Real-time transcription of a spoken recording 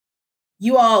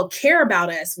you all care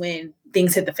about us when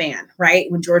things hit the fan, right?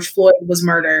 When George Floyd was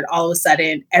murdered, all of a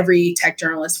sudden, every tech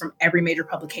journalist from every major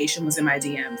publication was in my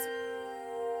DMs.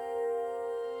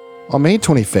 On May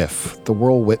 25th, the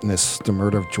world witnessed the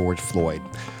murder of George Floyd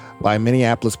by a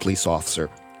Minneapolis police officer.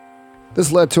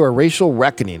 This led to a racial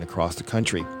reckoning across the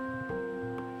country.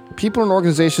 People and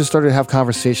organizations started to have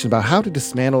conversations about how to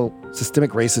dismantle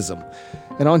systemic racism.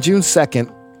 And on June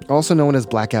 2nd, also known as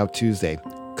Blackout Tuesday,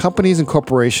 companies and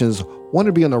corporations wanted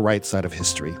to be on the right side of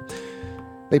history.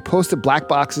 They posted black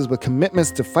boxes with commitments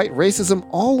to fight racism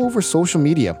all over social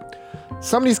media.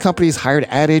 Some of these companies hired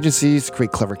ad agencies to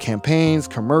create clever campaigns,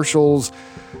 commercials,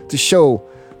 to show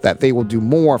that they will do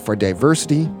more for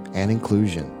diversity and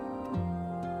inclusion.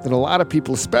 And a lot of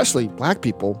people, especially black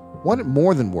people, wanted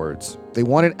more than words. They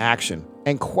wanted action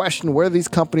and questioned whether these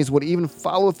companies would even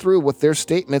follow through with their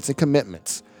statements and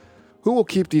commitments. Who will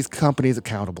keep these companies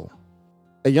accountable?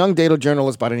 A young data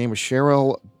journalist by the name of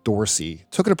Cheryl Dorsey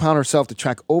took it upon herself to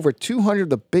track over 200 of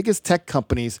the biggest tech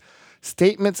companies'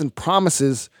 statements and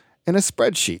promises in a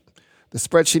spreadsheet. The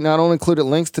spreadsheet not only included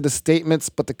links to the statements,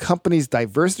 but the company's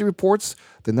diversity reports,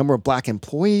 the number of black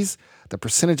employees, the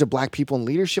percentage of black people in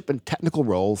leadership and technical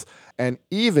roles, and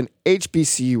even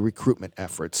HBCU recruitment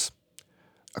efforts.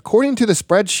 According to the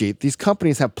spreadsheet, these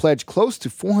companies have pledged close to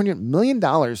 $400 million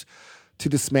to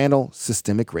dismantle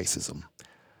systemic racism.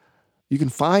 You can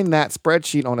find that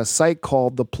spreadsheet on a site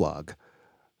called The Plug.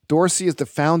 Dorsey is the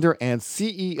founder and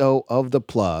CEO of The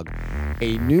Plug,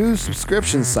 a new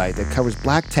subscription site that covers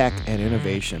black tech and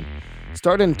innovation.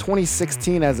 Started in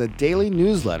 2016 as a daily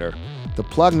newsletter, The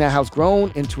Plug now has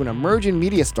grown into an emerging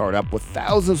media startup with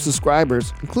thousands of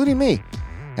subscribers, including me,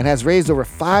 and has raised over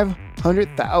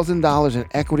 $500,000 in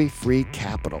equity-free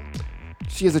capital.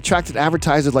 She has attracted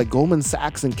advertisers like Goldman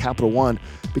Sachs and Capital One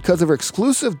because of her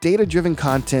exclusive data-driven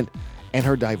content and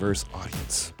her diverse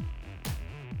audience.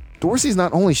 Dorsey's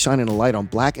not only shining a light on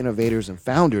black innovators and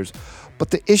founders,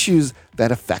 but the issues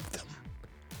that affect them.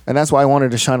 And that's why I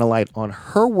wanted to shine a light on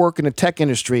her work in the tech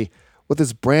industry with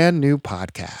this brand new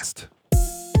podcast.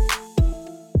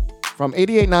 From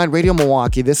 88.9 Radio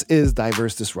Milwaukee, this is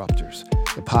Diverse Disruptors,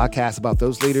 a podcast about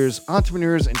those leaders,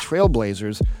 entrepreneurs, and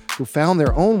trailblazers who found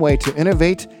their own way to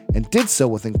innovate and did so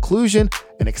with inclusion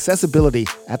and accessibility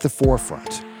at the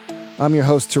forefront. I'm your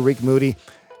host, Tariq Moody,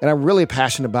 and I'm really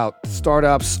passionate about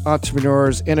startups,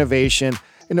 entrepreneurs, innovation,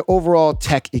 and the overall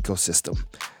tech ecosystem.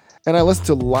 And I listen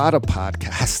to a lot of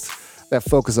podcasts that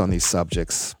focus on these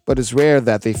subjects, but it's rare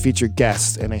that they feature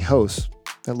guests and a host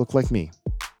that look like me.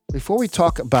 Before we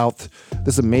talk about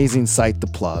this amazing site, The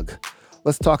Plug,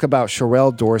 let's talk about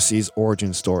Cheryl Dorsey's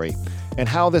origin story and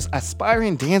how this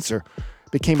aspiring dancer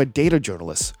became a data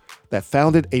journalist that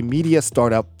founded a media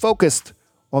startup focused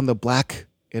on the black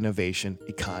innovation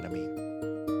economy.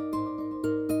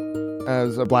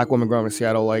 As a black woman growing up in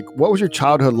Seattle, what was your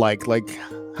childhood like? Were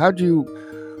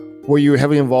you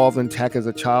heavily involved in tech as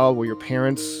a child? Were your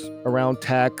parents around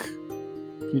tech?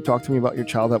 Can you talk to me about your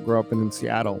childhood growing up in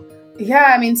Seattle?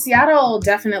 Yeah, Seattle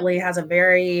definitely has a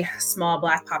very small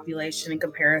black population in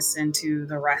comparison to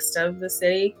the rest of the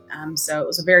city. So it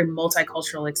was a very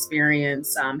multicultural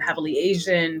experience, heavily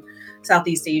Asian,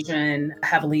 Southeast Asian,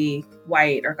 heavily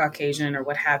white or Caucasian or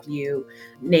what have you,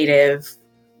 Native.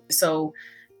 So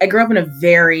I grew up in a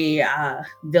very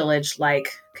village-like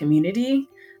community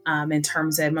in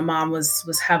terms of my mom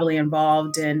was heavily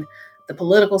involved in the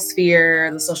political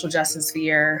sphere, the social justice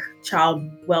sphere, child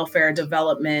welfare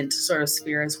development sort of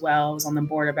sphere as well. I was on the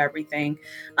board of everything.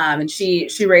 And she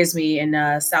raised me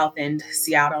in South End,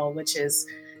 Seattle, which is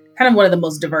kind of one of the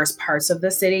most diverse parts of the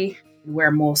city,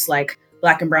 where most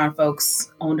Black and brown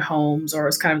folks owned homes, or it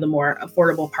was kind of the more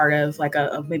affordable part of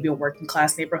maybe a working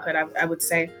class neighborhood, I would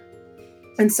say.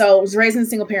 And so I was raised in a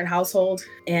single parent household.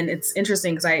 And it's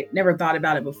interesting because I never thought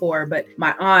about it before, but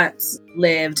my aunt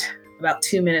lived about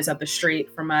 2 minutes up the street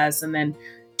from us. And then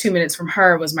 2 minutes from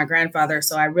her was my grandfather.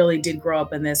 So I really did grow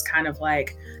up in this kind of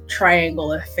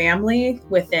triangle of family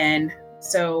within.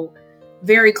 So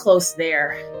very close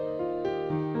there.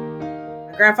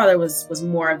 My grandfather was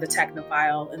more of the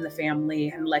technophile in the family,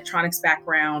 an electronics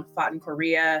background, fought in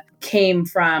Korea,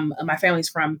 my family's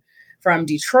from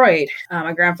Detroit.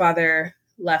 My grandfather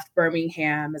left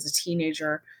Birmingham as a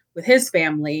teenager with his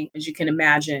family, as you can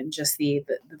imagine, just the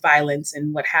violence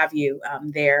and what have you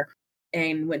there,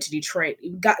 and went to Detroit.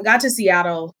 Got to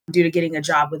Seattle due to getting a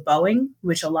job with Boeing,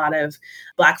 which a lot of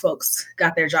Black folks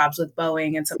got their jobs with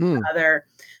Boeing and some other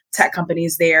tech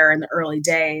companies there in the early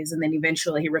days. And then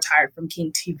eventually he retired from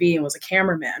King TV and was a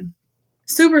cameraman.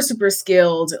 Super, super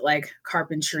skilled at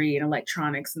carpentry and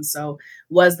electronics. And so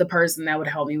was the person that would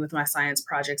help me with my science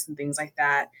projects and things like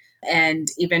that. And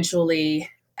eventually,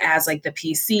 as like the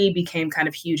PC became kind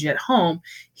of huge at home,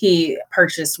 he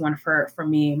purchased one for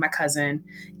me, my cousin,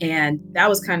 and that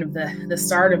was kind of the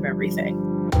start of everything.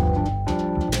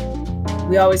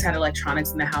 We always had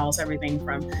electronics in the house, everything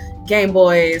from Game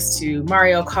Boys to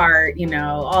Mario Kart,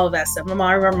 all of that stuff.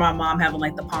 I remember my mom having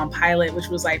like the Palm Pilot, which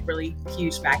was like really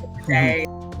huge back in the day.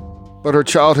 But her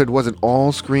childhood wasn't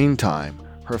all screen time.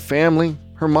 Her family,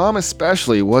 her mom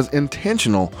especially, was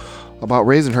intentional about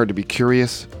raising her to be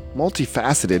curious,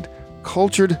 multifaceted,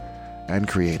 cultured, and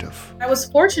creative. I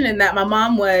was fortunate in that my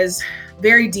mom was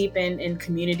very deep in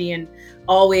community and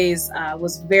always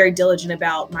was very diligent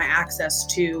about my access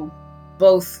to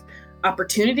both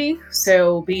opportunity.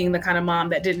 So being the kind of mom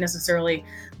that didn't necessarily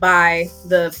buy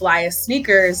the flyest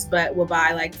sneakers, but will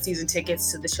buy like season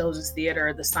tickets to the Children's Theater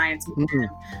or the Science Museum.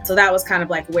 So that was kind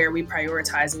of like where we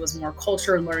prioritized. It was more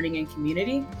culture, learning, and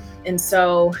community. And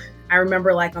so I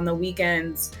remember like on the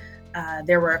weekends,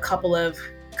 there were a couple of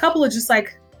just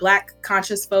like Black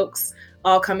conscious folks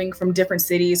all coming from different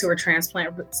cities who were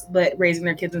transplants, but raising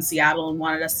their kids in Seattle and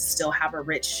wanted us to still have a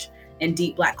rich and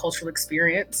deep Black cultural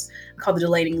experience called the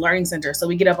Delaney Learning Center. So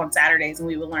we get up on Saturdays and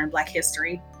we would learn Black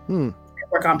history,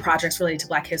 work on projects related to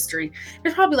Black history.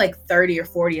 There's probably like 30 or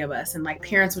 40 of us, and like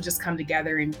parents would just come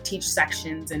together and teach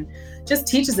sections and just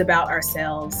teach us about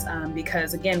ourselves,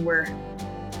 because again, we're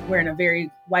in a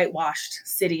very whitewashed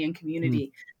city and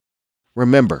community.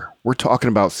 Remember, we're talking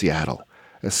about Seattle,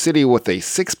 a city with a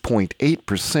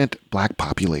 6.8% Black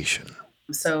population.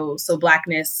 So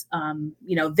Blackness,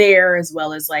 there, as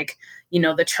well as like,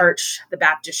 the church, the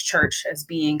Baptist church, as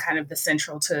being kind of the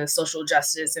central to social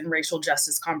justice and racial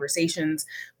justice conversations,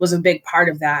 was a big part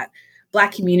of that.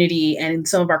 Black community and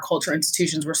some of our cultural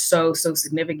institutions were so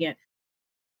significant.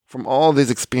 From all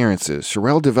these experiences,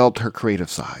 Sherelle developed her creative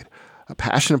side, a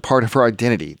passionate part of her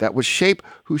identity that would shape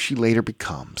who she later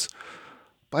becomes.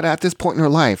 But at this point in her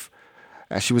life,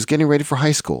 as she was getting ready for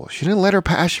high school, she didn't let her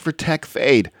passion for tech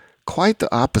fade. Quite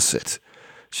the opposite.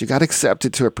 She got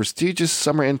accepted to a prestigious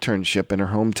summer internship in her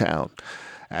hometown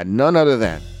at none other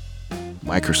than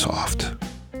Microsoft.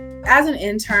 As an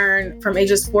intern from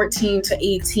ages 14 to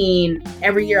 18,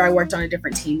 every year I worked on a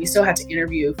different team. You still had to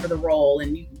interview for the role,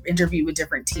 and you interview with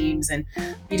different teams, and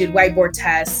we did whiteboard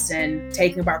tests and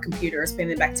taking apart computers, putting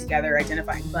them back together,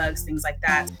 identifying bugs, things like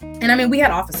that. And I mean, we had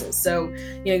offices. So,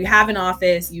 you have an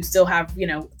office, you still have,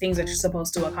 things that you're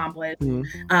supposed to accomplish,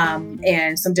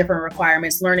 and some different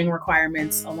requirements, learning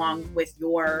requirements along with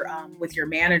your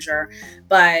manager.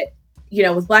 But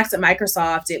with Blacks at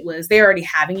Microsoft, they're already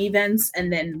having events.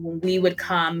 And then when we would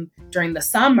come during the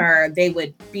summer, they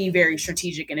would be very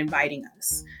strategic in inviting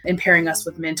us and pairing us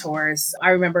with mentors.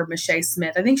 I remember Michelle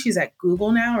Smith, I think she's at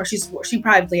Google now, or she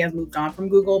probably has moved on from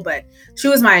Google, but she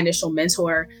was my initial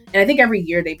mentor. And I think every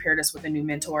year they paired us with a new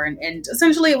mentor. And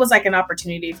essentially it was like an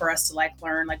opportunity for us to like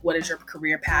learn, like, what is your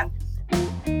career path?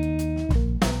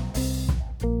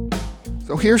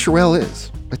 So here Sherelle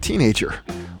is, a teenager,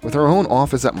 with her own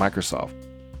office at Microsoft.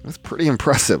 That's pretty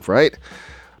impressive, right?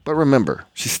 But remember,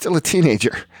 she's still a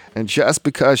teenager, and just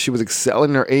because she was excelling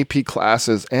in her AP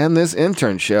classes and this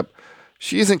internship,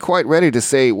 she isn't quite ready to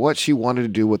say what she wanted to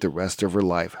do with the rest of her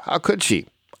life. How could she?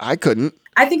 I couldn't.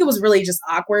 I think it was really just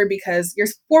awkward because you're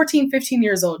 14, 15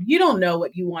 years old. You don't know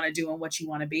what you want to do and what you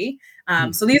want to be.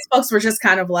 So these folks were just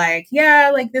kind of like, yeah,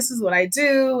 like this is what I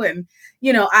do. And,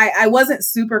 I wasn't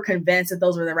super convinced that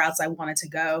those were the routes I wanted to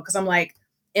go, because I'm like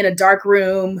in a dark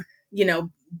room,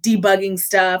 debugging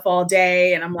stuff all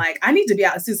day. And I'm like, I need to be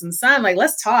out to see some sun. Like,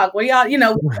 let's talk. What y'all,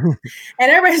 and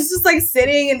everybody's just like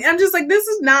sitting, and I'm just like, this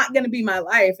is not going to be my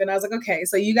life. And I was like, okay,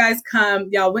 so you guys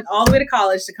y'all went all the way to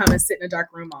college to come and sit in a dark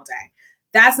room all day.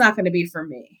 That's not going to be for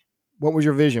me. What was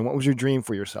your vision? What was your dream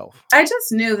for yourself? I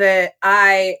just knew that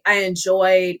I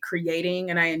enjoyed creating,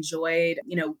 and I enjoyed,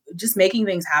 just making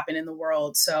things happen in the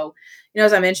world. So,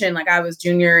 as I mentioned, like I was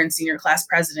junior and senior class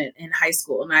president in high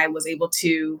school, and I was able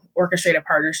to orchestrate a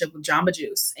partnership with Jamba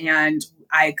Juice. And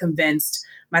I convinced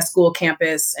my school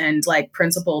campus and like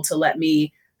principal to let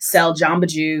me sell Jamba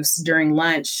Juice during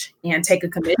lunch and take a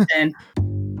commission.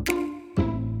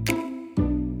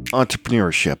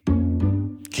 Entrepreneurship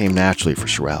came naturally for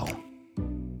Sherelle.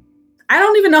 I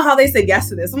don't even know how they said yes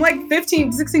to this. I'm like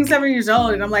 15, 16, 17 years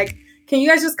old. And I'm like, can you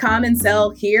guys just come and sell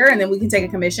here? And then we can take a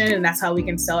commission, and that's how we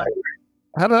can sell it.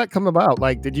 How did that come about?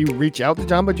 Like, did you reach out to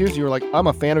Jamba Juice? You were like, I'm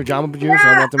a fan of Jamba Juice. Yeah, and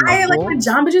I want them to like when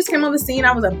Jamba Juice came on the scene,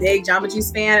 I was a big Jamba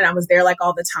Juice fan, and I was there like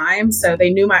all the time. So they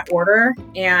knew my order,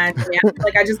 and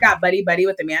like I just got buddy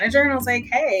with the manager, and I was like,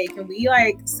 hey, can we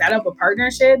like set up a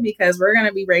partnership, because we're going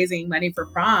to be raising money for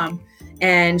prom.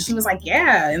 And she was like,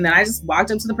 yeah. And then I just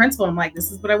walked up to the principal. And I'm like,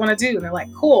 this is what I want to do. And they're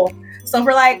like, cool. So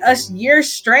for like a year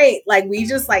straight, like we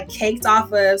just like caked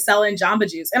off of selling Jamba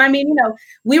Juice. And I mean,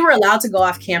 we were allowed to go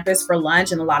off campus for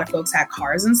lunch and a lot of folks had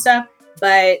cars and stuff.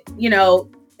 But,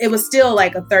 it was still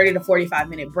like a 30 to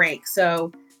 45-minute break.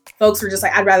 So folks were just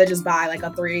like, I'd rather just buy like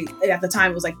at the time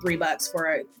it was like $3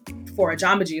 for a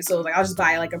Jamba Juice. So it was like, I'll just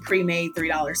buy like a pre-made $3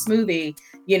 smoothie,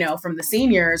 from the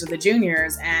seniors or the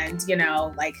juniors and,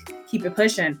 like keep it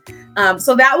pushing.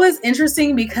 So that was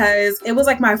interesting because it was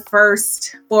like my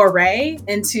first foray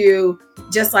into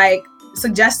just like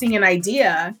suggesting an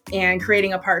idea and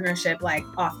creating a partnership like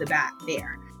off the bat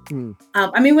there.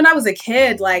 I mean, when I was a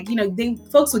kid, like,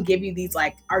 folks would give you these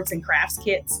like arts and crafts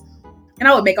kits. And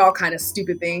I would make all kind of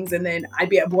stupid things. And then I'd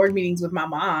be at board meetings with my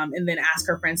mom and then ask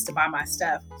her friends to buy my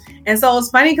stuff. And so it was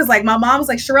funny because like my mom was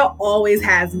like, Sherelle always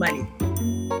has money.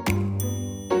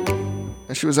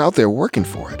 And she was out there working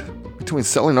for it. Between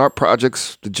selling art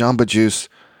projects, the Jamba Juice,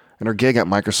 and her gig at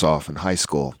Microsoft in high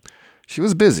school, she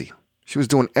was busy. She was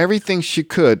doing everything she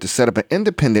could to set up an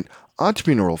independent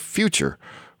entrepreneurial future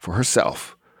for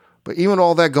herself. But even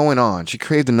all that going on, she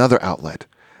craved another outlet,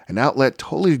 an outlet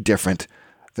totally different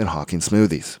than hawking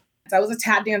smoothies. I was a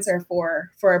tap dancer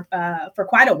for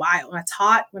quite a while. I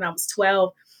taught when I was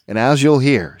 12. And as you'll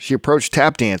hear, she approached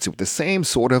tap dancing with the same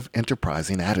sort of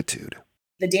enterprising attitude.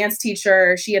 The dance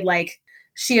teacher, she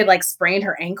had sprained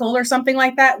her ankle or something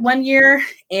like that one year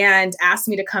and asked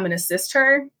me to come and assist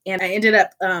her. And I ended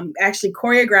up actually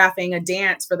choreographing a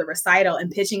dance for the recital and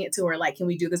pitching it to her, like, can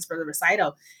we do this for the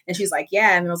recital? And she's like,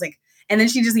 yeah. And I was like, and then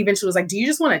she just eventually was like, do you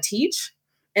just want to teach?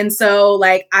 And so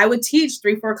like I would teach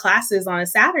 3-4 classes on a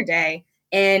Saturday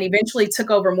and eventually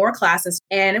took over more classes.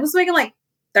 And it was making like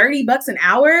 $30 an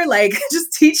hour, like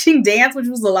just teaching dance, which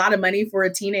was a lot of money for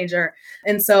a teenager.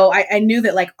 And so I knew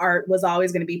that like art was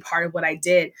always going to be part of what I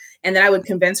did. And then I would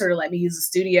convince her to let me use the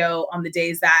studio on the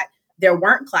days that there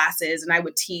weren't classes and I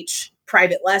would teach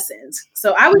private lessons.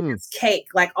 So I would just cake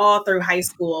like all through high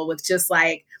school with just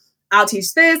like, I'll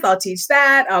teach this, I'll teach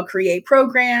that, I'll create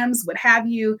programs, what have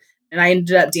you. And I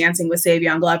ended up dancing with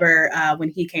Savion Glover when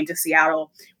he came to Seattle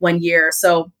one year.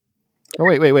 So,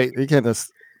 wait! You can't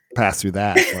just pass through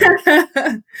that.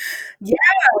 Yeah,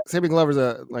 Savion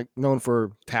Glover's known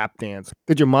for tap dance.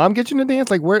 Did your mom get you into dance?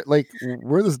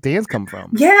 Where does dance come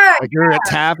from? Yeah, you're at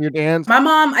tap, you dance. My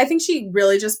mom, I think she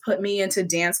really just put me into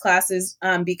dance classes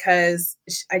because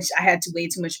I had way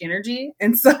too much energy,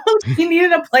 and so she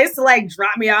needed a place to like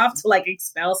drop me off to like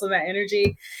expel some of that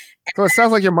energy. So it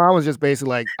sounds like your mom was just basically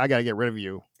like, I got to get rid of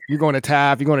you. You're going to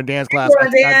tap, you're going to dance class.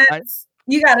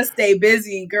 You got to stay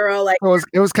busy, girl. Like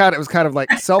it was kind of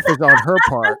like selfish on her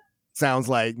part. Sounds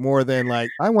like more than like,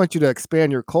 I want you to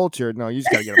expand your culture. No, you just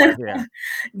got to get out here.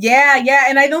 Yeah.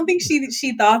 And I don't think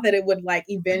she thought that it would like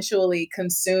eventually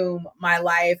consume my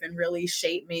life and really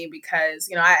shape me because,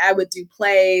 I would do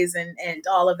plays and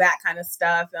all of that kind of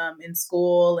stuff in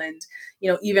school and,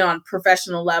 even on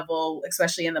professional level,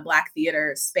 especially in the Black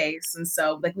theater space. And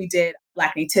so like we did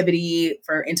Black Nativity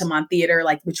for Intiman Theater,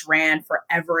 like which ran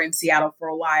forever in Seattle for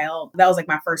a while. That was like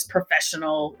my first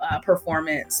professional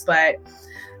performance. But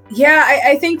yeah,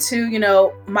 I think too,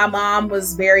 my mom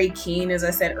was very keen, as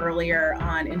I said earlier,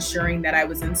 on ensuring that I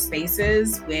was in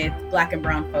spaces with Black and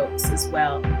brown folks as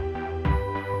well.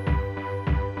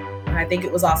 And I think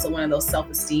it was also one of those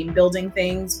self-esteem building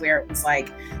things where it was like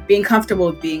being comfortable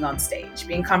with being on stage,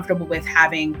 being comfortable with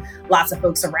having lots of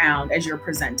folks around as you're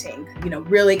presenting,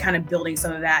 really kind of building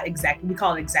some of that we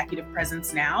call it executive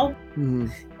presence now. Mm-hmm.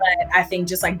 But I think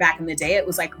just like back in the day, it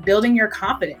was like building your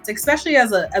confidence, especially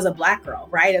as a Black girl,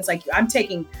 right? It's like I'm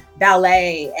taking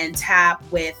ballet and tap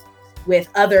with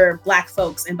other Black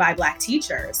folks and by Black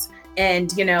teachers.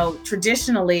 And,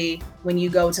 traditionally, when you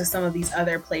go to some of these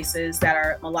other places that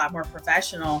are a lot more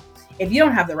professional, if you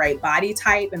don't have the right body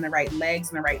type and the right legs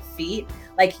and the right feet,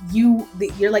 like you're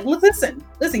like, look, listen,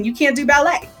 you can't do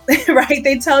ballet, right?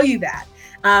 They tell you that.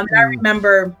 I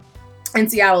remember in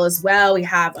Seattle as well, we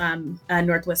have a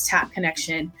Northwest Tap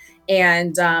Connection.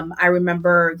 And I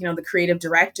remember, the creative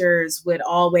directors would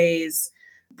always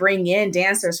bring in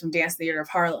dancers from Dance Theater of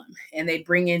Harlem, and they'd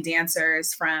bring in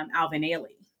dancers from Alvin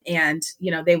Ailey. And,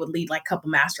 they would lead like a couple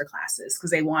master classes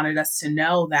because they wanted us to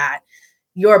know that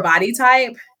your body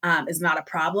type is not a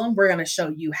problem. We're going to show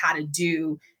you how to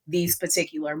do these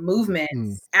particular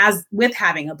movements as with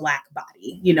having a Black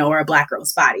body, or a Black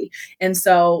girl's body. And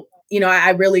so, I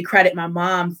really credit my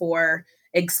mom for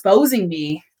exposing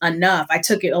me enough. I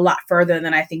took it a lot further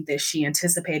than I think that she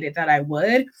anticipated that I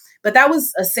would. But that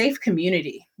was a safe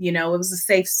community. It was a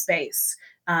safe space.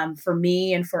 For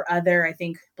me and for other, I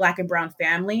think, Black and brown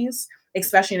families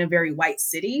especially in a very white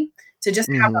city, to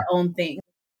just have Hmm. our own thing.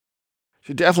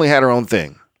 She definitely had her own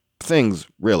thing. Things,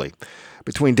 really.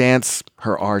 Between dance,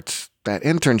 her art, that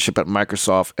internship at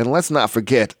Microsoft, and let's not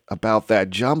forget about that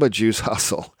Jamba Juice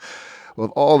hustle.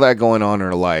 With all that going on in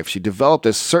her life, she developed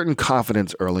a certain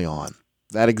confidence early on.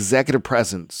 That executive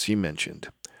presence she mentioned.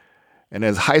 And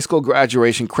as high school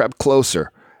graduation crept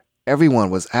closer, everyone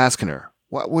was asking her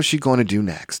what was she going to do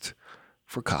next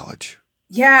for college.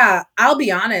 Yeah, I'll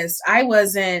be honest, I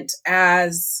wasn't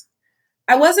as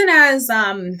I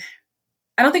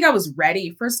don't think I was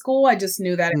ready for school. I just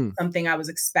knew that it Hmm. was something I was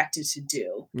expected to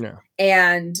do. Yeah.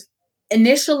 And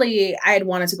initially, I had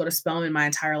wanted to go to Spelman my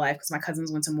entire life because my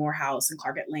cousins went to Morehouse and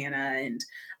Clark Atlanta, and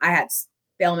I had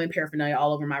Spelman paraphernalia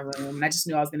all over my room. And I just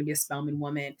knew I was going to be a Spelman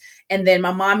woman. And then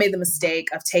my mom made the mistake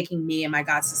of taking me and my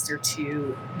god sister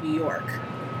to New York.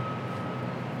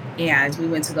 And we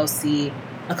went to go see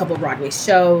a couple of Broadway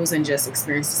shows and just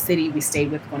experience the city. We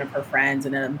stayed with one of her friends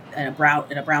in a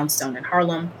brownstone in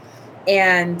Harlem.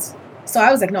 And so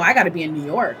I was like, no, I got to be in New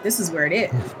York. This is where it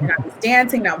is. And I was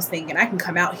dancing and I was thinking, I can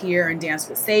come out here and dance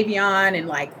with Savion. And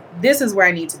like, this is where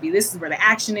I need to be. This is where the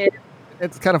action is.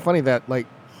 It's kind of funny that like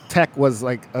tech was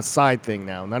like a side thing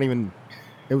now. Not even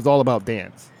it was all about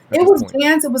dance at It this was point.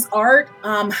 dance, it was art.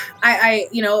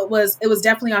 It was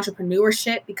definitely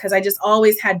entrepreneurship because I just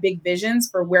always had big visions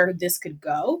for where this could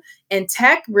go. And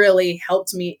tech really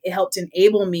helped me. It helped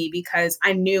enable me because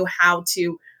I knew how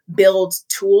to build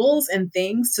tools and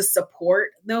things to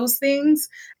support those things.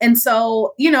 And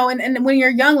so, and when you're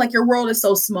young, like your world is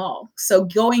so small. So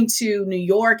going to New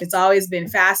York, it's always been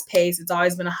fast paced. It's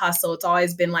always been a hustle. It's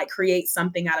always been like create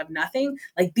something out of nothing.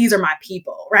 Like these are my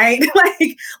people, right?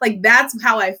 Like that's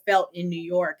how I felt in New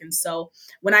York. And so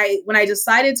when I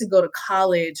decided to go to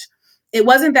college, it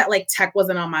wasn't that like tech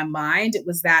wasn't on my mind. It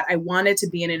was that I wanted to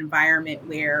be in an environment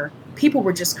where people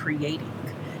were just creating.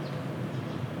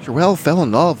 Jarrell fell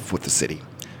in love with the city.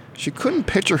 She couldn't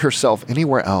picture herself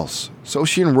anywhere else, so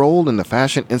she enrolled in the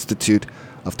Fashion Institute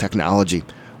of Technology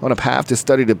on a path to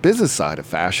study the business side of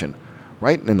fashion,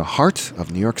 right in the heart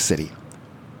of New York City.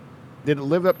 Did it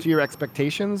live up to your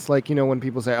expectations? Like, when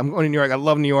people say, I'm going to New York, I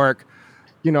love New York.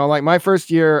 Like my first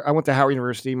year, I went to Howard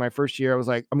University. My first year, I was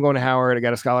like, I'm going to Howard. I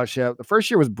got a scholarship. The first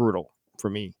year was brutal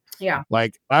for me. Yeah.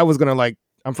 Like, I was gonna like,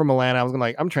 I'm from Atlanta. I was gonna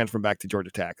like, I'm transferring back to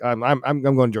Georgia Tech. I'm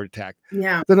going to Georgia Tech.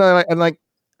 Yeah. Then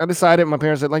I decided. My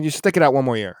parents said, like, you stick it out one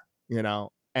more year.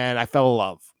 And I fell in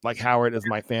love. Like Howard is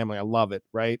my family. I love it.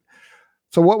 Right.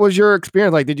 So, what was your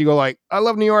experience like? Did you go like, I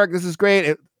love New York. This is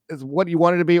great. It's what you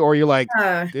wanted to be, or you're like,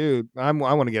 Uh, dude, I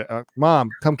want to get mom,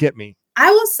 come get me. I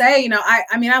will say,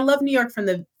 I love New York from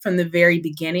the very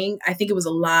beginning. I think it was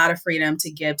a lot of freedom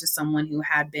to give to someone who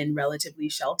had been relatively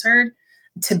sheltered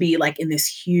to be like in this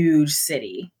huge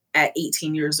city at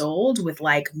 18 years old with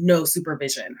like no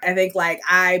supervision. I think like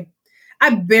I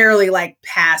barely like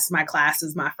passed my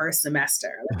classes my first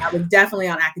semester. Like I was definitely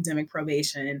on academic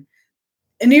probation.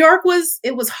 And New York was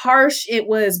harsh, it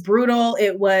was brutal,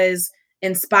 it was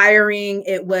inspiring,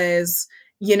 it was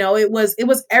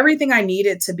everything I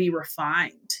needed to be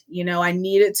refined. I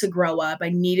needed to grow up. I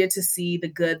needed to see the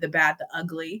good, the bad, the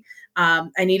ugly.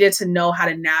 I needed to know how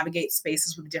to navigate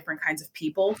spaces with different kinds of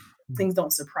people. Things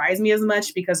don't surprise me as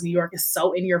much because New York is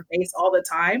so in your face all the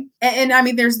time. And I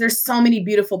mean, there's so many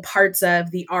beautiful parts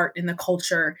of the art and the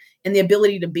culture and the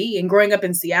ability to be. And growing up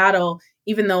in Seattle,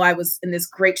 even though I was in this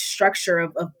great structure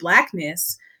of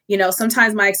blackness,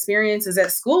 sometimes my experiences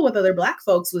at school with other black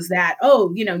folks was that,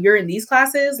 oh, you're in these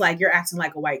classes, like you're acting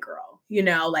like a white girl,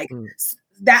 like Mm.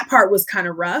 that part was kind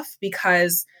of rough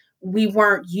because we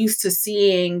weren't used to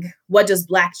seeing what does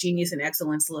black genius and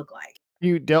excellence look like.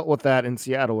 You dealt with that in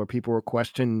Seattle where people were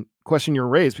question your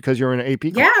race because you're in an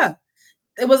AP class. Yeah,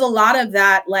 it was a lot of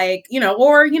that, like, it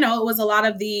was a lot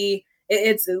of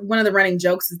it's one of the running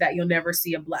jokes is that you'll never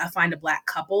see find a black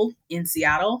couple in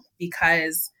Seattle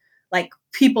because like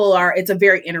it's a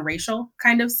very interracial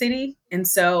kind of city. And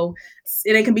so,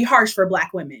 and it can be harsh for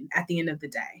black women at the end of the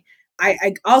day.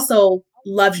 I also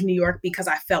loved New York because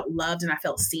I felt loved and I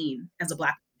felt seen as a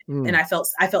black woman. And Mm.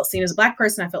 I felt seen as a black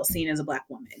person. I felt seen as a black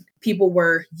woman. People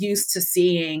were used to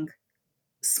seeing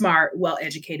smart,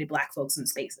 well-educated black folks in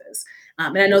spaces.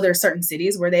 And I know there are certain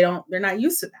cities where they're not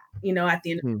used to that, at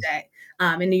the end of Mm. the day.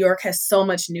 And New York has so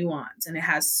much nuance and it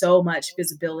has so much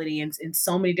visibility and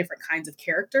so many different kinds of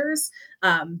characters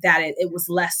that it was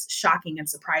less shocking and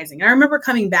surprising. And I remember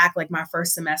coming back like my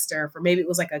first semester for maybe it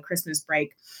was like a Christmas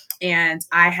break, and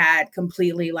I had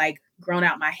completely like grown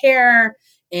out my hair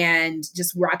and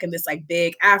just rocking this like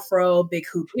big afro, big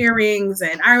hoop earrings.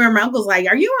 And I remember my uncle's like,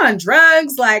 "Are you on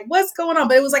drugs? Like, what's going on?"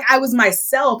 But it was like I was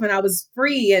myself and I was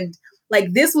free. And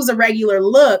like this was a regular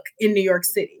look in New York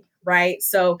City. Right.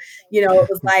 So, it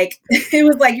was like,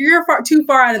 you're too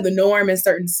far out of the norm in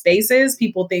certain spaces.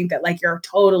 People think that like you're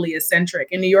totally eccentric.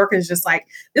 And New York is just like,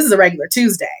 this is a regular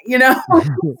Tuesday,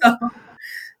 So,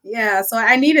 yeah. So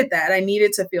I needed that. I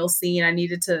needed to feel seen. I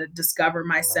needed to discover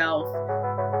myself.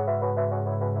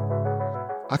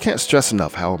 I can't stress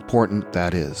enough how important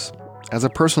that is, as a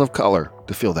person of color,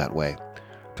 to feel that way,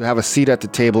 to have a seat at the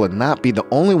table and not be the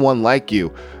only one like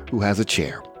you who has a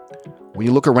chair. When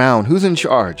you look around, who's in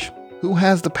charge? Who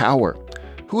has the power?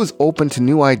 Who is open to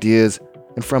new ideas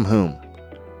and from whom?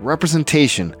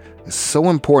 Representation is so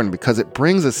important because it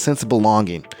brings a sense of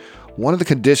belonging, one of the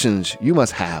conditions you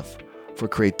must have for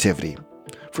creativity,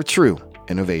 for true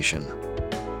innovation.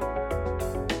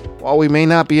 While we may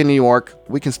not be in New York,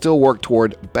 we can still work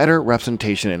toward better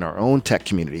representation in our own tech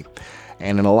community.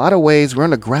 And in a lot of ways, we're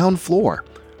on the ground floor.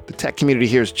 The tech community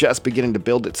here is just beginning to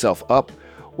build itself up,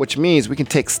 which means we can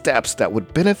take steps that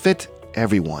would benefit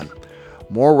everyone.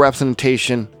 More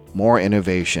representation, more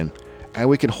innovation, and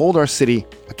we can hold our city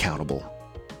accountable.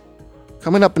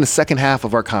 Coming up in the second half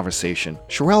of our conversation,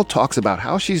 Sherelle talks about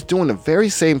how she's doing the very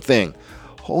same thing,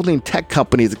 holding tech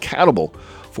companies accountable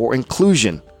for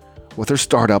inclusion with her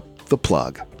startup, The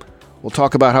Plug. We'll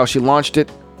talk about how she launched it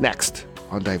next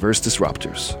on Diverse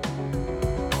Disruptors.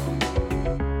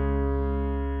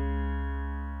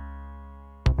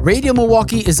 Radio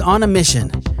Milwaukee is on a mission.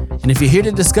 And if you're here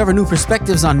to discover new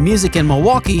perspectives on music in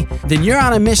Milwaukee, then you're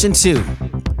on a mission too.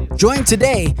 Join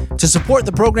today to support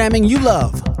the programming you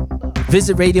love.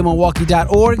 Visit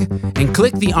radiomilwaukee.org and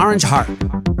click the orange heart.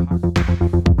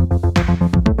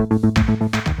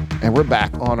 And we're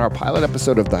back on our pilot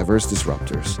episode of Diverse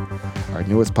Disruptors, our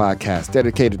newest podcast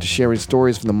dedicated to sharing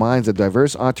stories from the minds of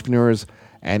diverse entrepreneurs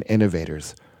and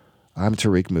innovators. I'm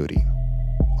Tariq Moody.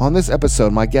 On this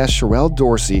episode, my guest Sherelle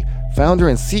Dorsey, founder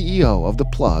and CEO of The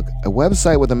Plug, a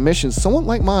website with a mission somewhat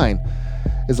like mine,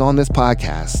 is on this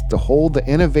podcast to hold the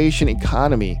innovation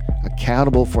economy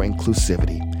accountable for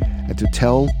inclusivity and to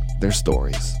tell their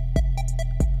stories.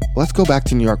 Let's go back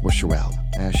to New York with Sherelle,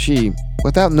 as she,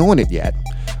 without knowing it yet,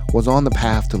 was on the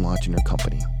path to launching her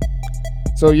company.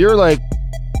 So you're like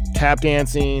tap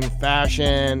dancing,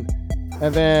 fashion,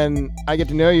 and then I get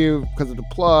to know you because of The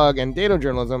Plug and data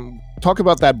journalism. Talk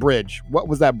about that bridge. What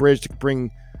was that bridge to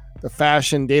bring the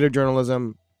fashion data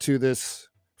journalism to this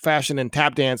fashion and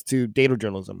tap dance to data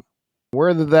journalism?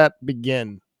 Where did that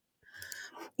begin?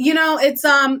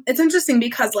 It's interesting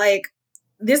because like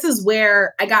this is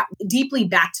where I got deeply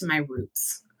back to my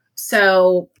roots.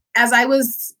 So as I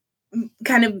was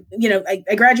kind of,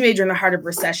 I graduated during the heart of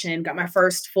recession, got my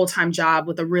first full-time job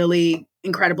with a really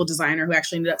incredible designer who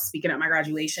actually ended up speaking at my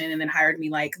graduation and then hired me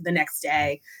like the next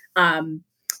day.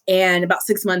 And about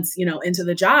 6 months, into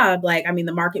the job,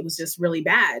 the market was just really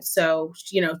bad. So,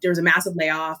 there was a massive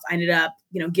layoff. I ended up,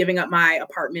 giving up my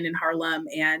apartment in Harlem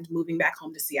and moving back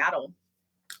home to Seattle,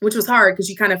 which was hard because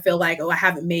you kind of feel like, oh, I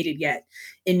haven't made it yet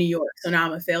in New York. So now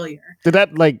I'm a failure. Did that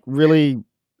really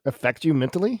affect you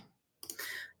mentally?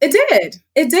 It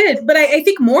did. But I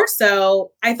think more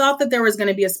so, I thought that there was going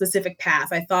to be a specific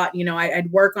path. I thought,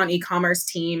 I'd work on e-commerce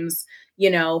teams,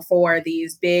 for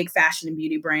these big fashion and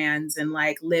beauty brands and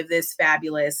like live this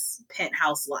fabulous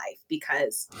penthouse life,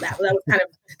 because that was kind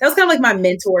of like my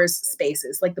mentors'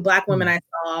 spaces. Like the Black women I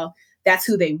saw, that's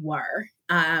who they were.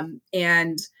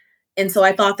 And so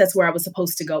I thought that's where I was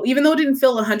supposed to go, even though it didn't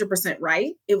feel 100%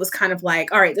 right. It was kind of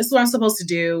like, all right, this is what I'm supposed to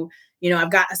do.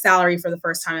 I've got a salary for the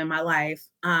first time in my life.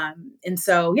 And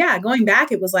so, yeah, going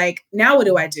back, it was like, now what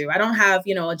do? I don't have,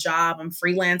 a job. I'm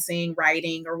freelancing,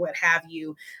 writing or what have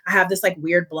you. I have this like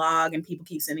weird blog and people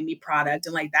keep sending me product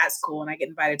and like, that's cool. And I get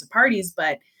invited to parties,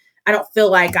 but I don't feel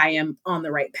like I am on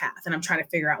the right path. And I'm trying to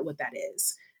figure out what that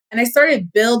is. And I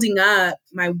started building up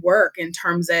my work in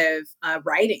terms of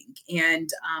writing and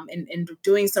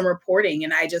doing some reporting.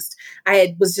 And I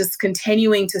was just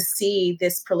continuing to see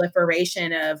this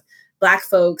proliferation of Black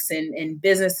folks in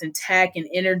business and tech and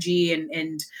energy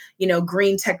and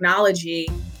green technology.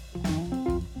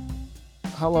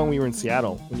 How long were you in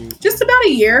Seattle? Just about a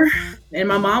year. And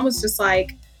my mom was just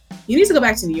like, you need to go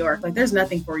back to New York. Like, there's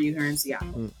nothing for you here in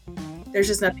Seattle. There's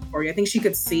just nothing for you. I think she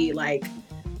could see like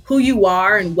who you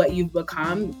are and what you've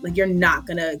become. Like, you're not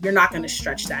gonna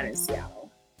stretch that in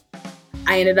Seattle.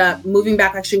 I ended up moving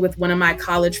back actually with one of my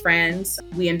college friends.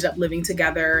 We ended up living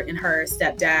together in her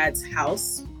stepdad's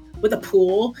house with a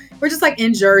pool. We're just like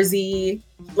in Jersey,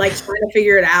 like trying to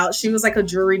figure it out. She was like a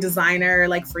jewelry designer,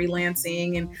 like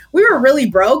freelancing. And we were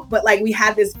really broke, but like we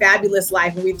had this fabulous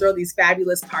life and we throw these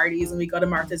fabulous parties and we go to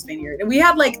Martha's Vineyard. And we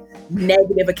had like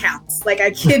negative accounts. Like I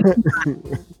kid you not.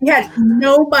 We had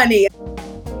no money.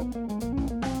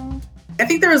 I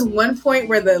think there was one point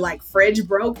where the like fridge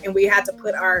broke and we had to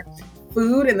put our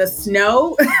food in the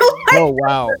snow. Oh,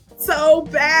 wow. So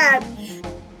bad.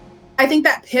 I think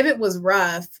that pivot was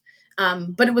rough,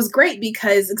 but it was great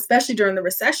because especially during the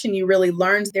recession, you really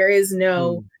learned there is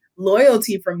no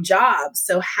loyalty from jobs.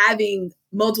 So having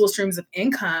multiple streams of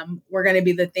income were going to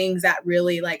be the things that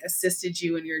really like assisted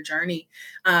you in your journey.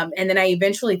 And then I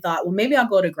eventually thought, well, maybe I'll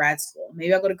go to grad school.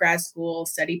 Maybe I'll go to grad school,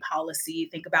 study policy,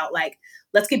 think about like,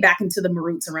 let's get back into the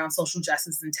roots around social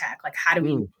justice and tech. Like, how do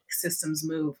we make systems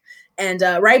move? And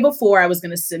right before I was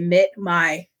going to submit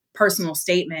my personal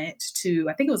statement to,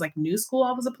 I think it was like New School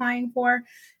I was applying for,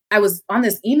 I was on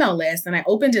this email list and I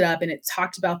opened it up and it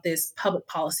talked about this public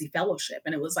policy fellowship.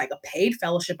 And it was like a paid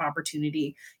fellowship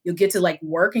opportunity. You'll get to like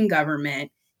work in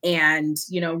government and,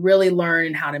 you know, really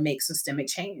learn how to make systemic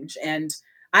change. And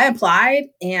I applied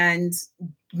and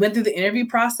went through the interview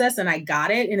process and I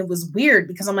got it. And it was weird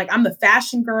because I'm like, I'm the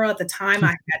fashion girl at the time.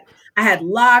 I had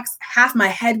locks, half my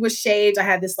head was shaved. I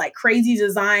had this like crazy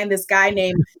design. This guy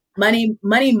named Money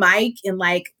Mike in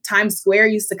like Times Square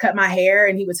used to cut my hair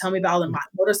and he would tell me about all the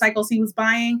motorcycles he was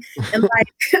buying. And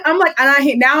like,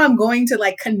 now I'm going to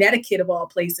like Connecticut of all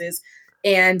places.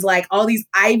 And like all these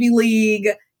Ivy League,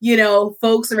 you know,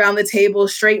 folks around the table,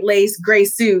 straight lace, gray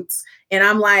suits. And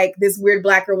I'm like this weird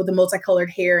Black girl with the multicolored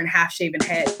hair and half shaven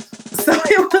head. So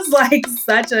it was like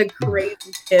such a crazy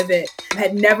pivot. I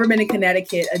had never been in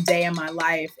Connecticut a day in my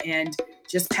life and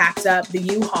just packed up the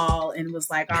U-Haul and was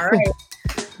like, all right,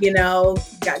 you know,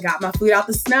 got my food out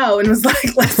the snow and was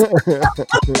like, let's go.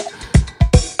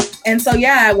 And so,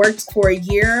 yeah, I worked for a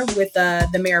year with the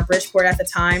mayor of Bridgeport at the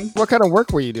time. What kind of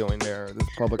work were you doing there, this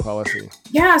public policy?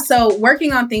 Yeah, so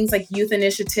working on things like youth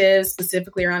initiatives,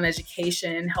 specifically around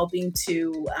education, helping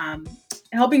to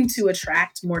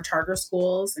attract more charter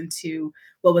schools into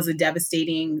what was a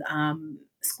devastating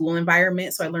school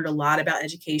environment. So I learned a lot about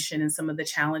education and some of the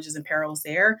challenges and perils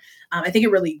there. I think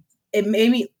it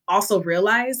made me also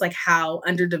realize like how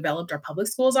underdeveloped our public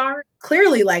schools are.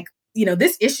 Clearly, like, you know,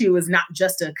 this issue is not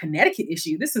just a Connecticut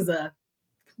issue. This is a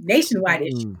nationwide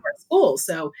issue for schools.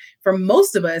 So for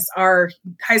most of us, our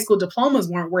high school diplomas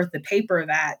weren't worth the paper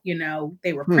that, you know,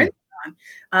 they were printed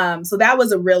on. So that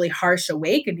was a really harsh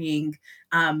awakening.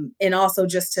 And also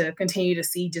just to continue to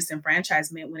see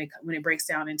disenfranchisement when it breaks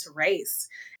down into race.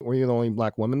 Were you the only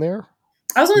Black woman there?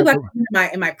 I was only Black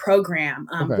woman in my program.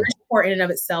 Okay. Bridgeport in and of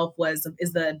itself is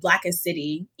the blackest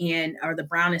city or the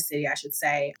brownest city, I should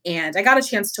say. And I got a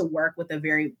chance to work with a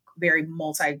very, very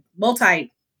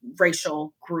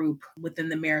multi-racial group within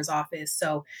the mayor's office.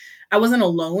 So I wasn't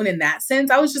alone in that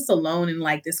sense. I was just alone in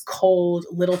like this cold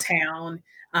little town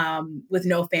with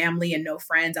no family and no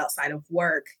friends outside of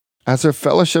work. As her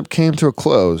fellowship came to a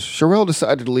close, Sherelle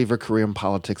decided to leave her career in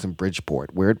politics in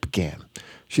Bridgeport, where it began.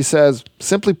 She says,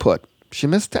 simply put, she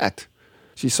missed tech.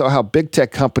 She saw how big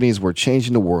tech companies were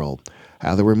changing the world,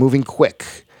 how they were moving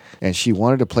quick, and she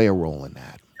wanted to play a role in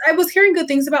that. I was hearing good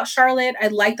things about Charlotte. I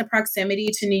liked the proximity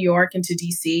to New York and to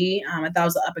DC. I thought it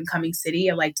was an up and coming city.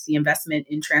 I liked the investment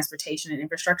in transportation and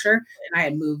infrastructure. And I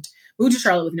had moved to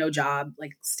Charlotte with no job,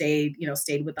 like stayed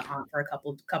with the aunt for a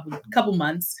couple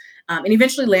months, and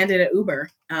eventually landed at Uber,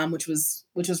 which was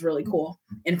really cool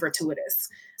and fortuitous.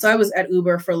 So I was at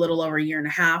Uber for a little over a year and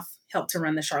a half, helped to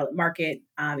run the Charlotte market,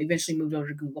 eventually moved over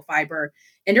to Google Fiber.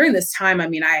 And during this time, I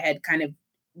mean, I had kind of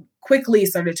quickly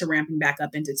started to ramping back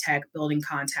up into tech, building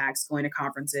contacts, going to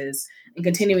conferences, and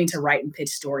continuing to write and pitch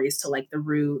stories to like The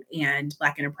Root and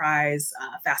Black Enterprise,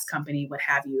 Fast Company, what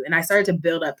have you. And I started to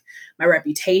build up my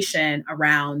reputation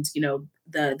around, you know,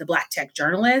 the Black tech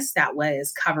journalist that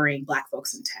was covering Black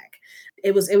folks in tech.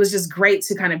 It was just great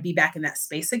to kind of be back in that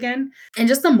space again. And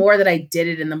just the more that I did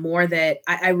it and the more that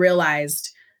I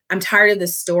realized I'm tired of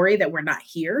this story that we're not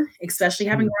here, especially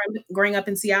having growing up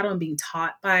in Seattle and being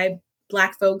taught by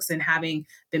Black folks and having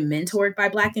been mentored by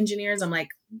Black engineers. I'm like,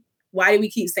 why do we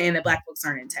keep saying that Black folks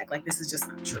aren't in tech? Like, this is just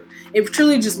not true. It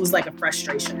truly just was like a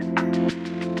frustration.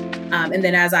 And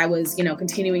then as I was, you know,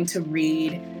 continuing to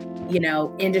read, you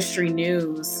know, industry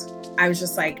news, I was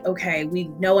just like, okay, we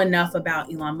know enough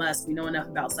about Elon Musk. We know enough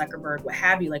about Zuckerberg, what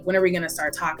have you. Like, when are we going to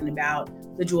start talking about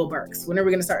the Jewel Burks? When are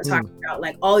we going to start talking about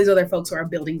like all these other folks who are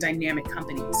building dynamic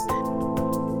companies?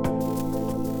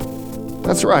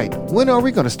 That's right. When are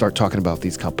we going to start talking about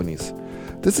these companies?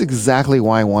 This is exactly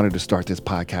why I wanted to start this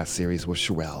podcast series with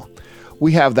Sherelle.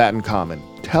 We have that in common.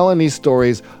 Telling these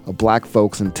stories of Black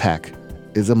folks in tech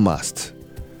is a must.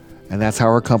 And that's how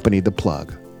our company, The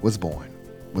Plug, was born,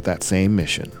 with that same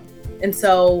mission. And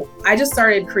so I just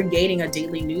started creating a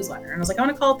daily newsletter. And I was like, I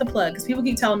want to call it The Plug, because people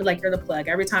keep telling me like, you're the plug.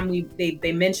 Every time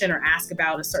they mention or ask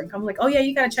about a certain company, like, oh yeah,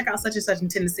 you got to check out such and such in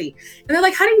Tennessee. And they're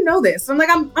like, how do you know this? I'm like,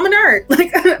 I'm a nerd.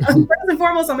 Like, first and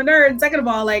foremost, I'm a nerd. And second of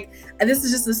all, like, this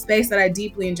is just a space that I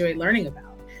deeply enjoyed learning about.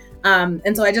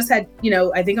 And so I just had,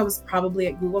 I think I was probably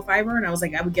at Google Fiber, and I was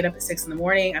like, I would get up at 6 a.m.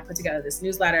 I put together this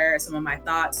newsletter, some of my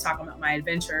thoughts, talking about my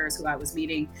adventures, who I was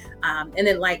meeting, and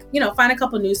then find a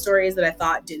couple news stories that I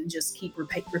thought didn't just keep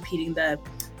repeating the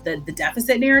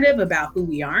deficit narrative about who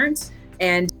we aren't.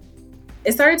 And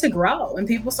it started to grow, and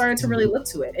people started to really look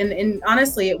to it. And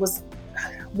honestly, it was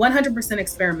 100%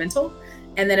 experimental.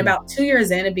 And then about 2 years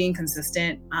in of being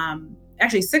consistent,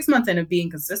 actually 6 months in of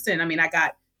being consistent, I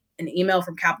got an email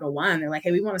from Capital One. They're like,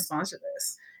 hey, we want to sponsor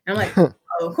this. And I'm like,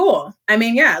 oh, cool.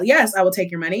 Yes, I will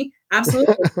take your money.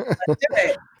 Absolutely. Let's do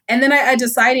it. And then I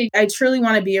decided I truly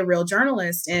want to be a real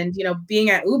journalist. And,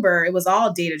 being at Uber, it was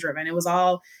all data driven. It was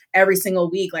all every single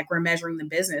week, like, we're measuring the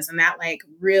business. And that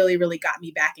really, really got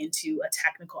me back into a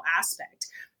technical aspect.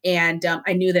 And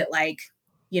I knew that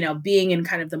being in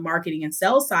kind of the marketing and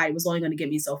sales side was only going to get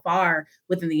me so far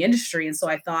within the industry. And so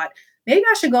I thought, maybe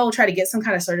I should go try to get some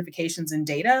kind of certifications in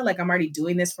data. Like, I'm already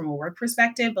doing this from a work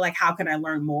perspective, but how can I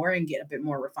learn more and get a bit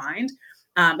more refined?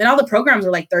 And all the programs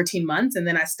were 13 months. And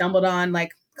then I stumbled on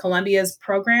Columbia's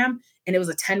program, and it was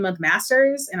a 10-month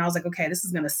master's. And I was like, okay, this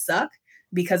is going to suck,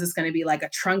 because it's going to be a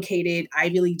truncated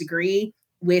Ivy League degree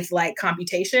with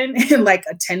computation in a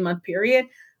 10-month period.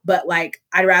 But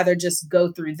I'd rather just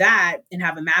go through that and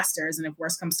have a master's. And if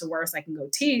worse comes to worse, I can go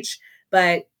teach.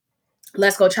 But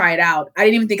let's go try it out. I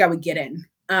didn't even think I would get in.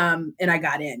 And I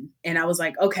got in, and I was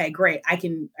like, okay, great. I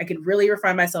can really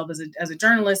refine myself as a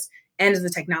journalist and as a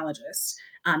technologist,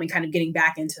 and kind of getting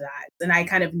back into that. And I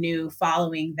kind of knew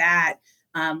following that,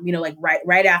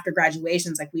 right after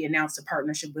graduations, we announced a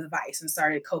partnership with Vice and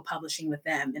started co-publishing with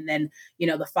them. And then,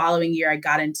 the following year I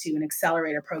got into an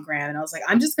accelerator program, and I was like,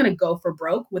 I'm just going to go for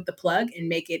broke with The Plug and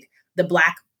make it the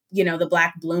black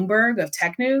Bloomberg of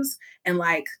tech news. And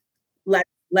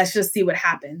let's just see what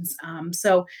happens.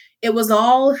 So it was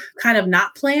all kind of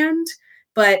not planned,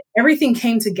 but everything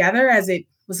came together as it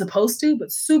was supposed to,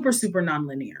 but super, super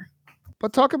nonlinear.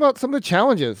 But talk about some of the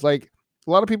challenges. A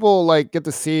lot of people get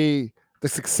to see the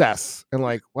success and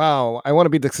wow, I want to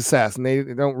be the success. And they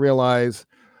don't realize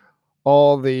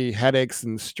all the headaches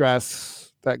and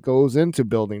stress that goes into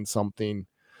building something.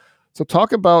 So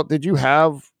talk about, did you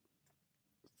have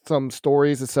some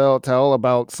stories to tell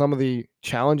about some of the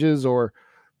challenges, or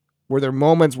were there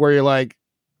moments where you're like,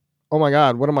 oh my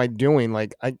God, what am I doing? I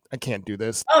can't do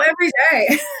this. Oh, every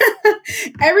day.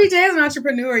 Every day as an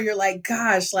entrepreneur, you're like,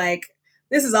 gosh,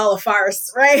 this is all a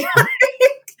farce, right?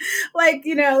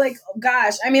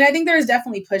 Gosh. I think there's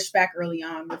definitely pushback early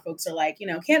on where folks are like,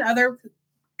 can other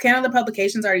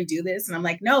publications already do this? And I'm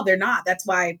like, no, they're not. That's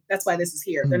why this is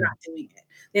here. They're not doing it.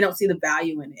 They don't see the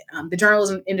value in it. The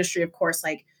journalism industry, of course,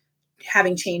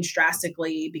 having changed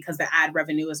drastically because the ad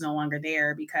revenue is no longer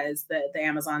there, because the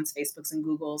Amazons, Facebooks, and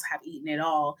Googles have eaten it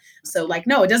all. So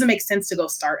no, it doesn't make sense to go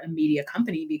start a media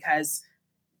company, because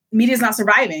media is not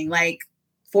surviving.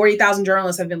 40,000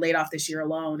 journalists have been laid off this year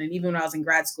alone. And even when I was in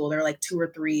grad school, there were 2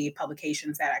 or 3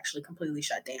 publications that actually completely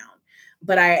shut down.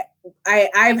 But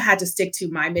I've had to stick to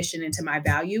my mission and to my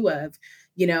value of,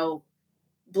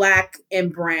 Black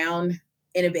and brown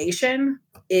innovation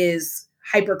is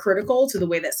hypercritical to the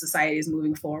way that society is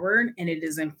moving forward, and it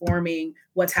is informing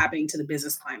what's happening to the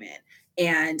business climate.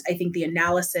 And I think the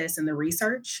analysis and the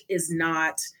research is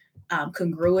not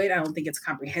congruent. I don't think it's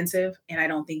comprehensive, and I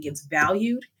don't think it's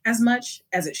valued as much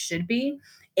as it should be.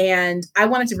 And I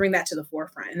wanted to bring that to the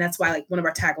forefront. And that's why one of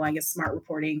our tagline is smart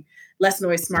reporting, less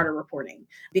noise, smarter reporting,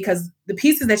 because the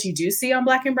pieces that you do see on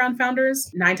Black and brown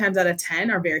founders, 9 times out of 10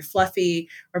 are very fluffy,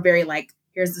 or very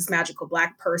here's this magical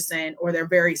Black person, or they're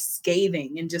very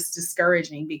scathing and just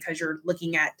discouraging, because you're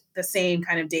looking at the same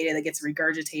kind of data that gets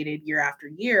regurgitated year after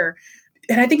year.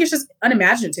 And I think it's just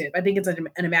unimaginative. I think it's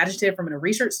unimaginative from a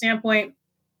research standpoint.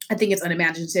 I think it's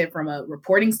unimaginative from a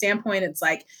reporting standpoint. It's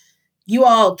you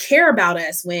all care about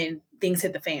us when things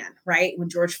hit the fan, right? When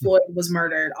George Floyd was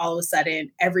murdered, all of a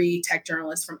sudden, every tech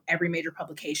journalist from every major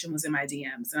publication was in my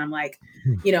DMs. And I'm like,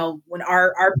 when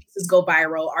our pieces go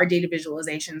viral, our data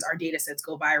visualizations, our data sets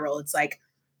go viral, it's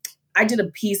I did a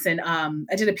piece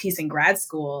in grad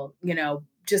school,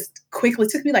 just quickly.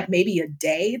 It took me maybe a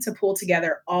day to pull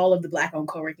together all of the Black-owned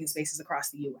co-working spaces across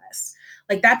the US.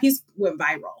 That piece went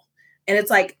viral. And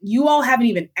it's you all haven't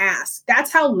even asked.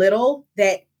 That's how little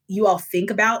that you all think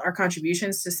about our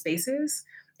contributions to spaces,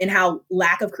 and how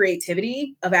lack of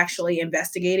creativity of actually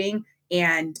investigating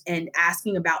and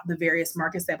asking about the various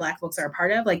markets that Black folks are a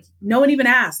part of. Like, no one even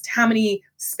asked how many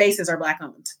spaces are Black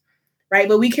owned, right?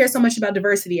 But we care so much about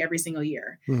diversity every single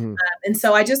year. Mm-hmm. And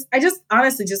so I just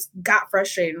honestly just got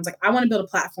frustrated. I was like, I want to build a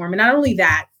platform. And not only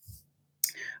that,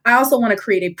 I also want to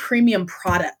create a premium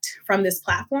product from this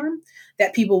platform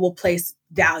that people will place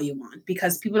value on,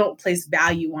 because people don't place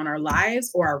value on our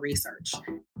lives or our research.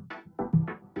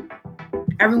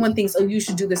 Everyone thinks, oh, you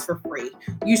should do this for free.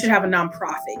 You should have a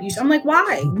nonprofit. I'm like,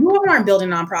 why? You aren't building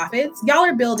nonprofits. Y'all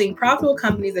are building profitable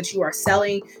companies that you are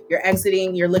selling, you're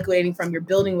exiting, you're liquidating from, you're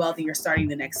building wealth, and you're starting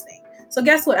the next thing. So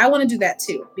guess what? I want to do that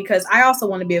too, because I also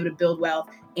want to be able to build wealth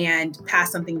and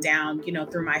pass something down,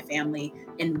 through my family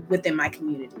and within my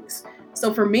communities.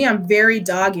 So for me, I'm very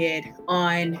dogged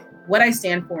on what I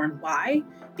stand for and why,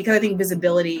 because I think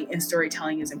visibility and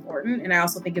storytelling is important. And I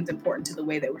also think it's important to the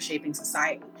way that we're shaping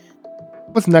society.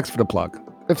 What's next for The Plug?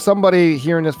 If somebody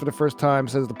hearing this for the first time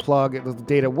says The Plug, it was the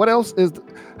data, what else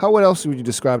would you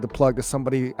describe The Plug to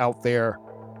somebody out there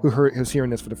who's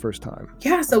hearing this for the first time?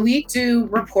 Yeah, so we do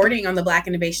reporting on the Black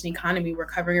innovation economy. We're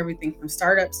covering everything from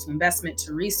startups to investment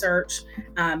to research.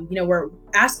 We're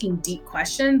asking deep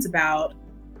questions about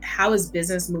how is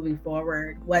business moving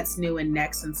forward, what's new and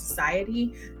next in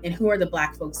society, and who are the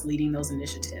Black folks leading those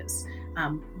initiatives.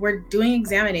 We're doing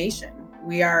examination.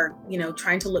 We are,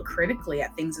 trying to look critically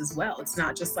at things as well. It's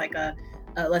not just like a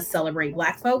let's celebrate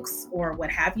Black folks or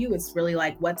what have you. It's really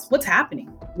like what's happening.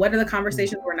 What are the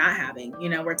conversations we're not having?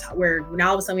 We're now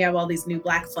all of a sudden we have all these new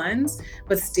Black funds,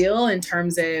 but still in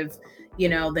terms of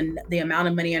the amount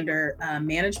of money under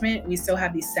management, we still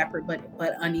have these separate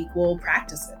but unequal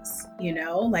practices.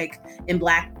 And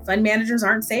Black fund managers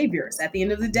aren't saviors at the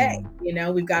end of the day.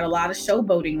 We've got a lot of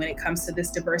showboating when it comes to this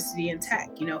diversity in tech.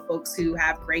 Folks who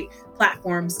have great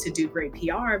platforms to do great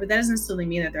PR, but that doesn't necessarily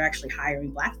mean that they're actually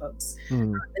hiring Black folks.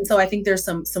 And so I think there's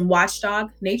some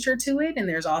watchdog nature to it, and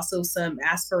there's also some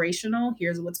aspirational.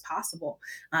 Here's what's possible.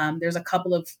 There's a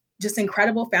couple of just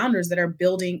incredible founders that are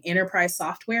building enterprise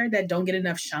software that don't get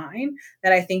enough shine,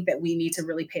 that I think that we need to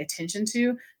really pay attention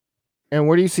to. And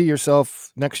where do you see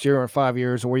yourself next year or 5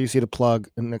 years, or where do you see The Plug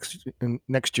in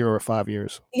next year or 5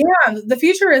 years? Yeah, the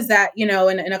future is that, in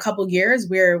a couple of years,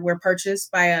 we're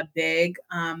purchased by a big,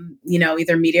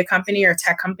 either media company or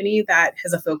tech company that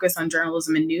has a focus on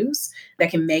journalism and news that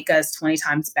can make us 20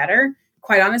 times better.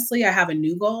 Quite honestly, I have a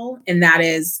new goal, and that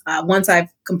is once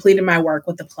I've completed my work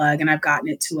with The Plug and I've gotten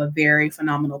it to a very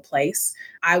phenomenal place,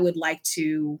 I would like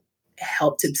to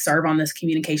help to serve on this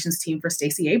communications team for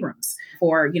Stacey Abrams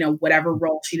for, whatever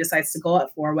role she decides to go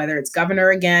up for, whether it's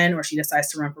governor again or she decides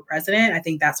to run for president. I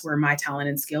think that's where my talent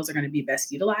and skills are going to be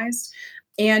best utilized.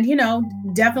 And,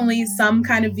 definitely some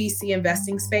kind of VC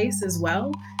investing space as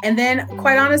well. And then,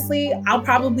 quite honestly, I'll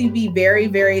probably be very,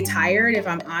 very tired. If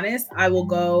I'm honest, I will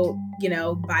go,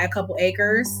 buy a couple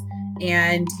acres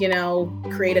and,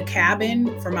 create a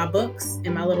cabin for my books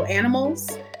and my little animals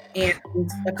and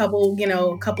a couple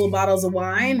of bottles of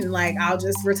wine. And I'll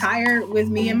just retire with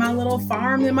me and my little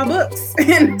farm and my books.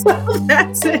 And so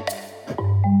that's it.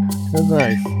 That's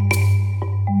nice.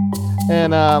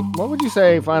 And what would you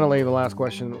say, finally, the last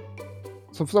question?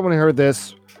 So if someone heard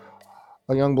this,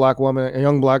 a young Black woman, a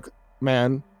young Black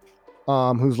man,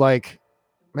 who's like,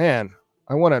 man,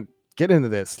 I want to get into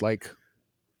this.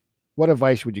 What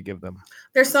advice would you give them?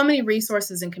 There's so many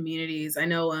resources and communities. I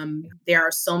know there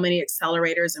are so many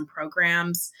accelerators and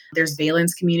programs. There's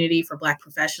Valence Community for Black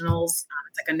professionals.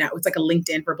 It's like a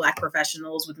LinkedIn for Black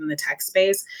professionals within the tech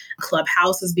space.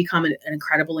 Clubhouse has become an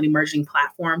incredible and emerging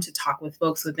platform to talk with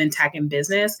folks within tech and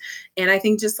business. And I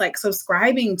think just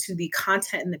subscribing to the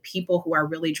content and the people who are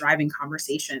really driving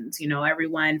conversations,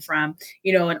 everyone from,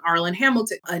 an Arlen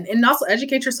Hamilton, and also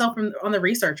educate yourself on the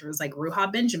researchers like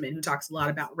Ruha Benjamin, who talks a lot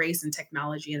about race and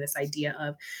technology and this idea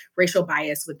of racial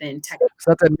bias within tech.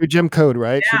 So that's a new Jim Code,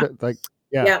 right? Yeah.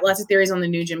 Yeah, lots of theories on the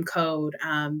new Jim Code.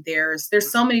 There's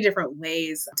so many different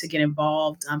ways to get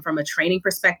involved from a training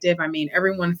perspective. I mean,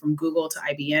 everyone from Google to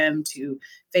IBM to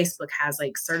Facebook has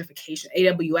certification.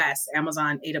 AWS,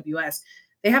 Amazon, AWS,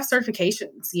 they have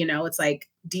certifications. It's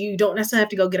you don't necessarily have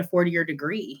to go get a 40-year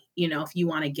degree. If you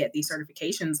want to get these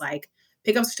certifications,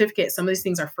 pick up certificates. Some of these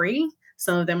things are free.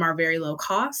 Some of them are very low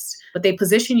cost, but they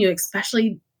position you,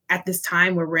 especially at this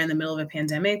time where we're in the middle of a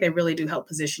pandemic, they really do help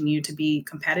position you to be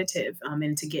competitive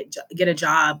and to get a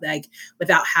job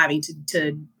without having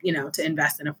to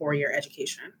invest in a 4-year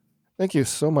education. Thank you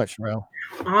so much, Sherelle.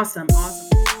 Awesome.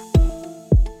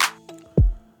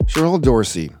 Sherelle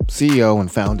Dorsey, CEO and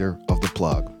founder of The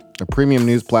Plug, a premium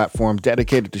news platform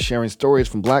dedicated to sharing stories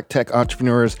from Black tech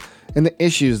entrepreneurs and the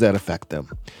issues that affect them.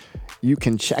 You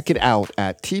can check it out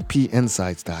at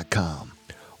tpinsights.com.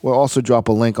 We'll also drop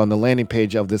a link on the landing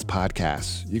page of this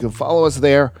podcast. You can follow us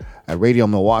there at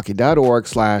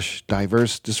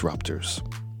radiomilwaukee.org/diverse disruptors.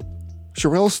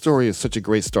 Sherelle's story is such a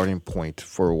great starting point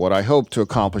for what I hope to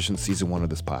accomplish in season 1 of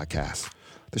this podcast,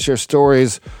 to share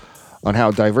stories on how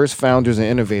diverse founders and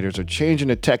innovators are changing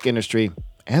the tech industry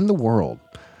and the world.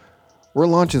 We're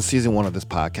launching season 1 of this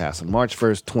podcast on March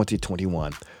 1st,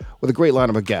 2021, with a great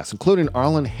lineup of guests, including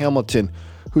Arlen Hamilton,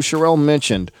 who Sherelle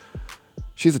mentioned.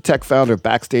 She's a tech founder of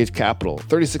Backstage Capital, a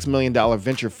 $36 million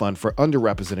venture fund for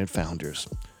underrepresented founders.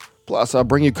 Plus, I'll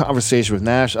bring you conversation with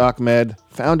Nash Ahmed,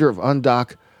 founder of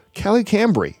Undock, Kelly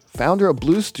Cambry, founder of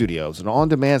Blue Studios, an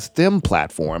on-demand STEM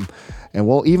platform, and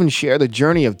we'll even share the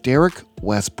journey of Derek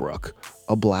Westbrook,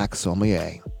 a Black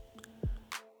sommelier.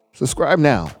 Subscribe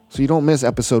now so you don't miss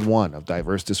episode 1 of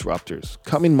Diverse Disruptors,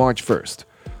 coming March 1st.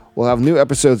 We'll have new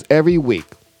episodes every week.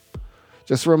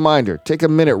 Just a reminder, take a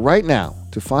minute right now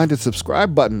to find the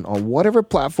subscribe button on whatever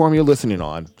platform you're listening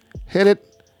on. Hit it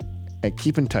and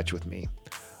keep in touch with me.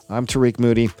 I'm Tariq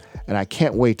Moody, and I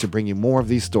can't wait to bring you more of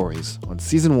these stories on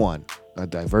season 1 of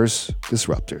Diverse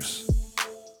Disruptors.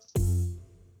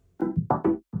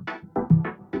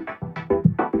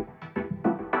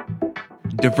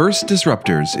 Diverse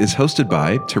Disruptors is hosted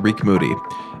by Tariq Moody,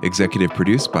 executive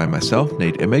produced by myself,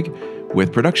 Nate Imig,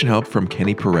 with production help from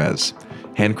Kenny Perez.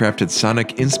 Handcrafted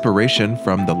sonic inspiration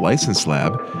from The License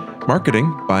Lab.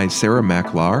 Marketing by Sarah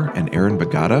McLar and Aaron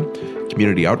Bagata.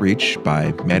 Community outreach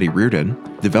by Maddie Reardon.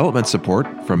 Development support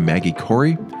from Maggie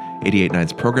Corey.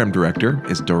 889's program director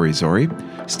is Dory Zori.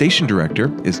 Station director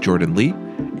is Jordan Lee.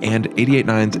 And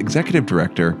 889's executive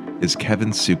director is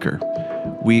Kevin Suker.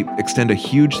 We extend a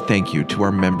huge thank you to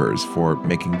our members for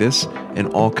making this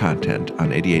and all content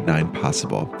on 889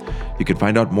 possible. You can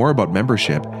find out more about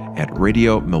membership at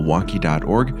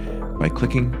radiomilwaukee.org by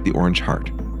clicking the orange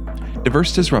heart.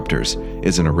 Diverse Disruptors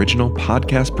is an original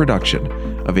podcast production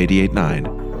of 889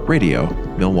 Radio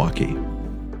Milwaukee.